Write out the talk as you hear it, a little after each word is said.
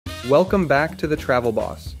Welcome back to The Travel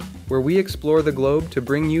Boss, where we explore the globe to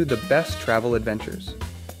bring you the best travel adventures.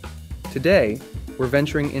 Today, we're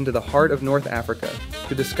venturing into the heart of North Africa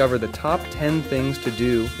to discover the top 10 things to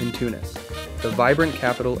do in Tunis, the vibrant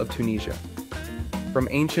capital of Tunisia. From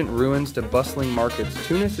ancient ruins to bustling markets,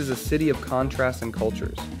 Tunis is a city of contrasts and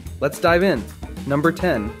cultures. Let's dive in. Number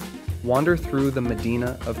 10, wander through the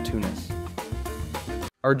Medina of Tunis.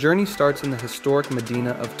 Our journey starts in the historic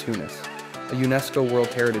Medina of Tunis, a UNESCO World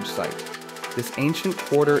Heritage Site. This ancient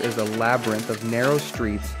quarter is a labyrinth of narrow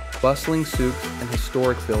streets, bustling souks, and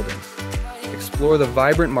historic buildings. Explore the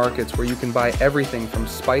vibrant markets where you can buy everything from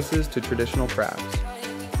spices to traditional crafts.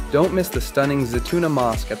 Don't miss the stunning Zitouna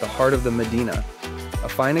Mosque at the heart of the Medina, a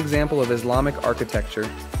fine example of Islamic architecture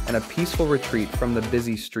and a peaceful retreat from the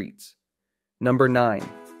busy streets. Number 9.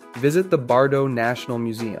 Visit the Bardo National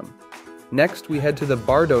Museum. Next, we head to the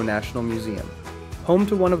Bardo National Museum, home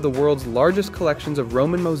to one of the world's largest collections of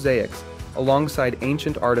Roman mosaics alongside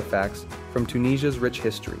ancient artifacts from Tunisia's rich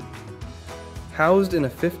history. Housed in a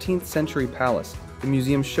 15th century palace, the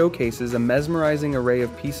museum showcases a mesmerizing array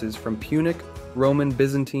of pieces from Punic, Roman,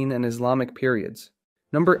 Byzantine, and Islamic periods.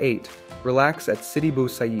 Number 8. Relax at Sidi Bou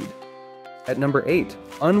Said. At number 8,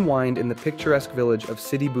 unwind in the picturesque village of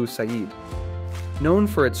Sidi Bou Said. Known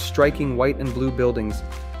for its striking white and blue buildings,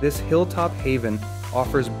 this hilltop haven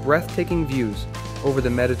offers breathtaking views over the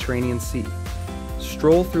Mediterranean Sea.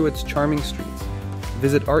 Stroll through its charming streets,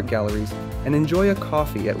 visit art galleries, and enjoy a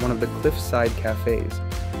coffee at one of the cliffside cafes,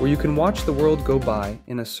 where you can watch the world go by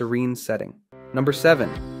in a serene setting. Number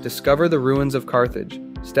 7. Discover the ruins of Carthage.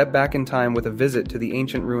 Step back in time with a visit to the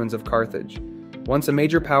ancient ruins of Carthage. Once a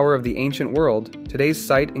major power of the ancient world, today's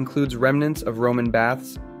site includes remnants of Roman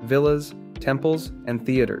baths, villas, temples, and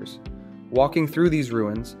theaters. Walking through these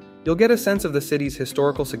ruins, you'll get a sense of the city's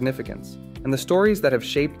historical significance and the stories that have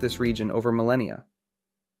shaped this region over millennia.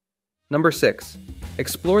 Number 6.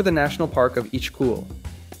 Explore the National Park of Ichkul.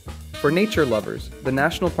 For nature lovers, the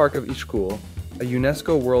National Park of Ichkul, a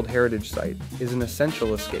UNESCO World Heritage Site, is an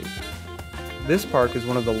essential escape. This park is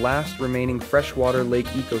one of the last remaining freshwater lake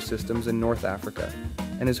ecosystems in North Africa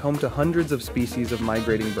and is home to hundreds of species of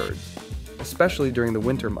migrating birds, especially during the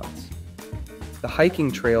winter months. The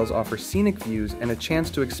hiking trails offer scenic views and a chance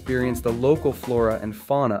to experience the local flora and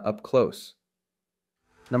fauna up close.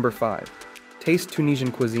 Number 5. Taste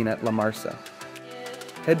Tunisian cuisine at La Marsa.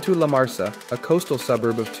 Head to La Marsa, a coastal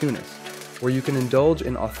suburb of Tunis, where you can indulge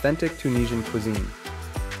in authentic Tunisian cuisine.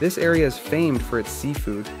 This area is famed for its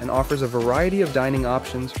seafood and offers a variety of dining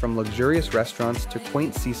options from luxurious restaurants to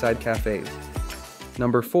quaint seaside cafes.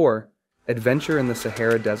 Number 4. Adventure in the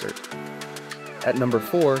Sahara Desert. At number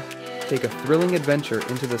 4, take a thrilling adventure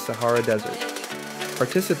into the Sahara Desert.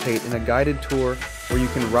 Participate in a guided tour where you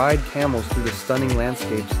can ride camels through the stunning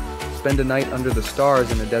landscapes, spend a night under the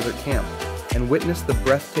stars in a desert camp, and witness the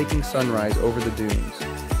breathtaking sunrise over the dunes.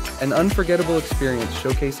 An unforgettable experience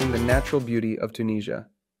showcasing the natural beauty of Tunisia.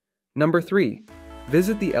 Number 3.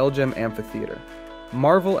 Visit the El Jem Amphitheater.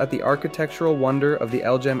 Marvel at the architectural wonder of the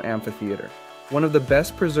El Jem Amphitheater, one of the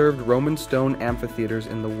best preserved Roman stone amphitheaters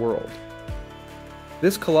in the world.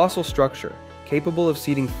 This colossal structure, capable of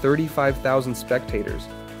seating 35,000 spectators,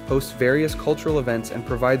 hosts various cultural events and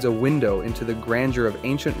provides a window into the grandeur of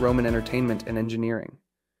ancient Roman entertainment and engineering.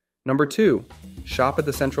 Number 2. Shop at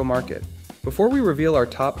the Central Market. Before we reveal our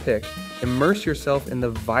top pick, immerse yourself in the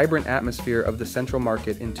vibrant atmosphere of the Central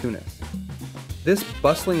Market in Tunis. This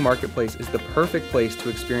bustling marketplace is the perfect place to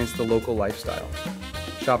experience the local lifestyle.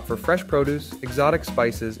 Shop for fresh produce, exotic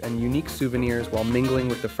spices, and unique souvenirs while mingling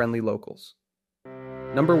with the friendly locals.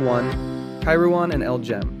 Number 1. Kairouan and El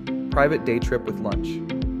Jem, private day trip with lunch.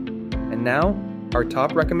 And now, our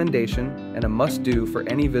top recommendation and a must-do for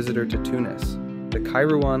any visitor to Tunis, the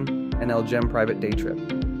Kairouan and El Jem private day trip.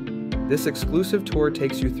 This exclusive tour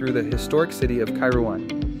takes you through the historic city of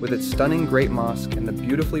Kairouan, with its stunning Great Mosque and the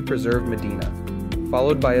beautifully preserved Medina,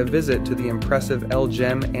 followed by a visit to the impressive El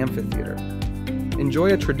Jem Amphitheater.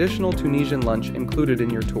 Enjoy a traditional Tunisian lunch included in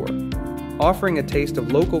your tour, offering a taste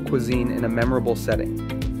of local cuisine in a memorable setting.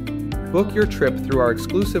 Book your trip through our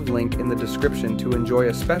exclusive link in the description to enjoy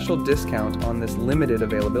a special discount on this limited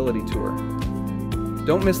availability tour.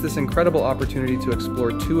 Don't miss this incredible opportunity to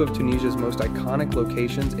explore 2 of Tunisia's most iconic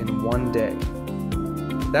locations in one day.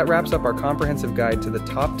 That wraps up our comprehensive guide to the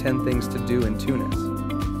top 10 things to do in Tunis.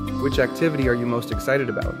 Which activity are you most excited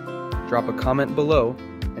about? Drop a comment below,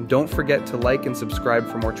 and don't forget to like and subscribe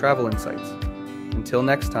for more travel insights. Until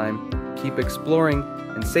next time, keep exploring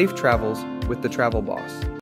and safe travels with the Travel Boss.